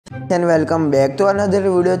And welcome back to another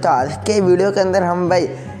video. तो आज के वीडियो के अंदर हम भाई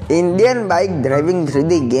Indian bike driving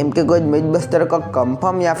 3D game के कुछ मिथ बस्टर को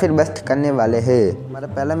कंफर्म या फिर बस्ट करने वाले हैं। हमारा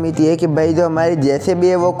पहला मिथ ये है कि भाई जो हमारी जैसे भी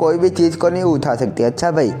है वो कोई भी चीज़ को नहीं उठा सकती।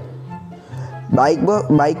 अच्छा भाई,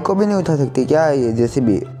 बाइक को भी नहीं उठा सकती क्या ये जैसे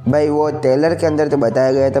भी? भाई वो टेलर के अंदर तो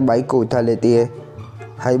बताया गया था बाइक को उठा लेती है।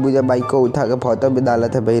 हाईबुजा बाइक को उठा के फोटो भी डाला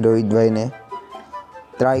था भाई रोहित भाई ने।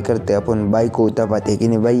 ट्राई करते अपन बाइक को उठा पाते कि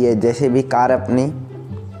नहीं भाई। ये जैसे भी कार अपनी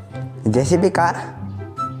जैसे भी कार,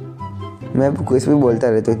 मैं कुछ भी बोलता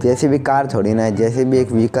रहता हूँ। जैसे भी कार थोड़ी ना है, जैसे भी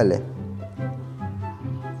एक व्हीकल है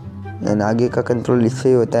एंड आगे का कंट्रोल इससे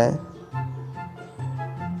ही होता है।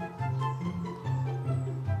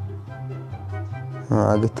 हाँ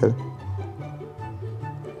आगे चल।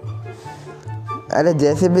 अरे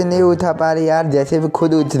जैसे भी नहीं उठा पा रही यार, जैसे भी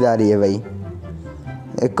खुद उठ जा रही है भाई।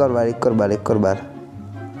 एक और बार।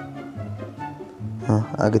 हाँ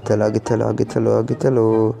आगे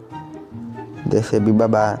चलो। जैसे भी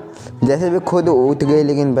बाबा, जैसे भी खुद उठ गई,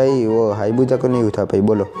 लेकिन भाई वो हाईबुजा को नहीं उठा पाई।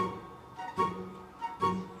 बोलो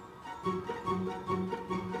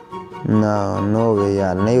ना, नो वे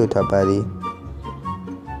यार, नहीं उठा पा रही।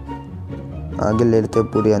 आगे ले लेते,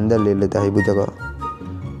 पूरे अंदर ले लेते हाईबुजा को।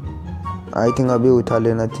 आई थिंक अभी उठा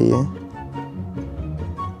लेना चाहिए।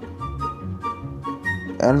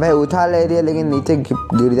 एंड भाई उठा ले रही है लेकिन नीचे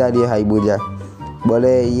गिर जा रही है हाईबुजा। बोले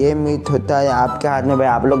ये मिथ होता है आपके हाथ में भाई।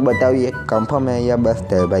 आप लोग बताओ ये कंफर्म है या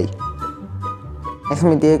बस्ट है भाई। नेक्स्ट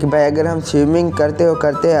मिथ ये कि भाई अगर हम स्विमिंग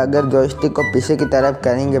करते अगर जॉयस्टिक को पीछे की तरफ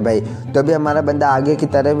करेंगे भाई तो भी हमारा बंदा आगे की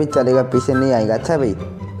तरफ भी चलेगा, पीछे नहीं आएगा। अच्छा भाई,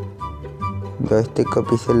 जॉयस्टिक को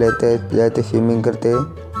पीछे लेते स्विमिंग करते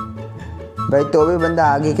भाई तो भी बंदा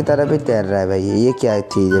आगे की तरफ ही तैर रहा है भाई। ये क्या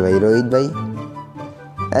चीज़ है भाई रोहित भाई?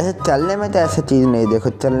 ऐसे चलने में तो ऐसा चीज़ नहीं। देखो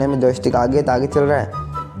चलने में जॉयस्टिक आगे तो आगे चल रहा है,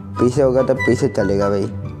 पीछे होगा तो पीछे चलेगा भाई।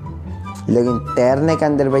 लेकिन तैरने के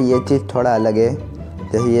अंदर भाई ये चीज़ थोड़ा अलग है।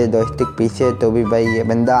 जैसे ये जॉयस्टिक पीछे है तो भी भाई ये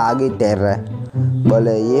बंदा आगे तैर रहा है।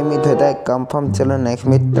 बोले ये मिथ होता है कंफर्म। चलो नेक्स्ट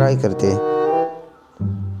मिथ ट्राई करते हैं।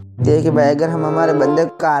 देखिए कि भाई अगर हम हमारे बंदे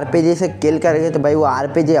को आरपीजी से किल करेंगे तो भाई वो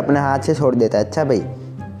आरपीजी अपने हाथ से छोड़ देता है। अच्छा भाई,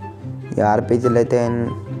 ये आरपीजी लेते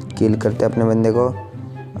हैं, किल करते हैं अपने बंदे को।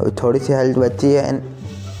 अभी थोड़ी सी हेल्थ बची है एंड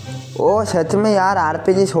ओ सच में यार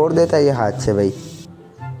आरपीजी छोड़ देता है ये हाथ से भाई।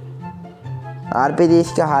 आरपीजी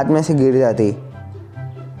इसके हाथ में से गिर जाती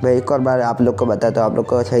भाई। एक और बार आप लोग को बताता हूँ, आप लोग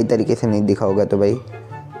को सही तरीके से नहीं दिखा होगा तो भाई।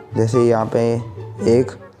 जैसे यहाँ पे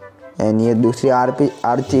एक एंड ये दूसरी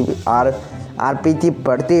आरपीजी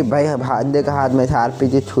पड़ती भाई, हाथ का हाथ में से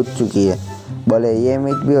आरपीजी छूट चुकी है। बोले ये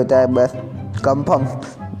मिथ भी होता है बस कंफर्म।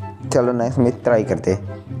 चलो नेक्स्ट मिथ ट्राई करते।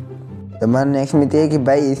 तो हमारा नेक्स्ट मिथ ये कि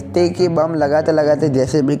भाई स्टिक की बम लगाते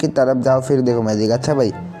जैसे भी की तरफ जाओ फिर देखो मैजिक। अच्छा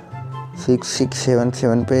भाई,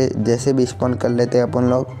 6677 पे जैसे भी स्पॉन कर लेते हैं अपन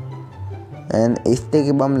लोग एंड स्टिक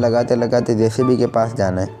की बम लगाते जैसे भी के पास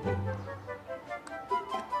जाना है।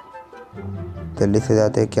 जल्दी से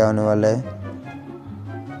जाते हैं, क्या होने वाला है?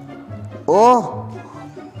 ओह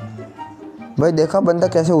भाई देखा बंदा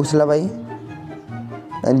कैसे उछला भाई।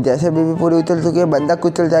 एंड जैसे भी पूरी उछल चुकी है, बंदा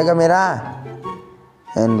कुचल जाएगा मेरा।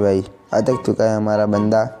 एंड भाई अटक चुका है हमारा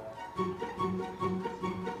बंदा।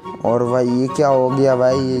 और भाई ये क्या हो गया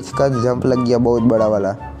भाई, इसका जंप लग गया बहुत बड़ा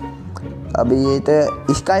वाला। अभी ये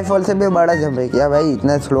तो स्काई फॉल से भी बड़ा जंप है क्या भाई?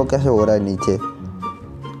 इतना स्लो कैसे हो रहा है नीचे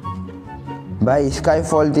भाई? स्काई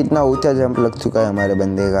फॉल जितना ऊंचा जंप लग चुका है हमारे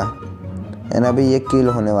बंदे का। एंड अभी ये किल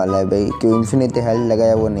होने वाला है भाई, क्यों इन्फिनिटी हेल्थ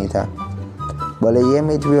लगाया वो नहीं था। बोले ये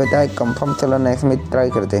मिथ भी होता है कंफर्म। चलो नेक्स्ट मिथ ट्राई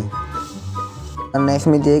करते हैं। नेक्स्ट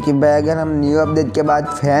मिथ ये कि भाई अगर हम न्यू अपडेट के बाद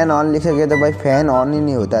फैन ऑन लिखेंगे तो भाई फैन ऑन ही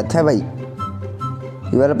नहीं होता। अच्छा भाई,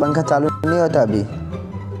 ये वाला पंखा चालू नहीं होता अभी।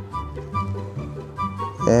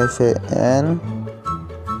 फैन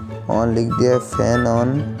ऑन लिख दिया, फैन ऑन।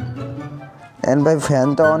 एंड भाई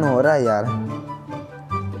फैन तो ऑन हो रहा है यार।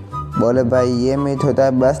 बोले भाई ये मिथ होता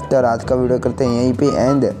है बस। तो आज का वीडियो करते हैं यहीं पे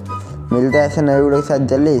एंड। मिलता है ऐसे नए वीडियो के साथ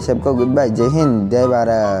जल्दी। सबको गुड बाय, जय हिंद, जय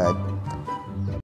भारत।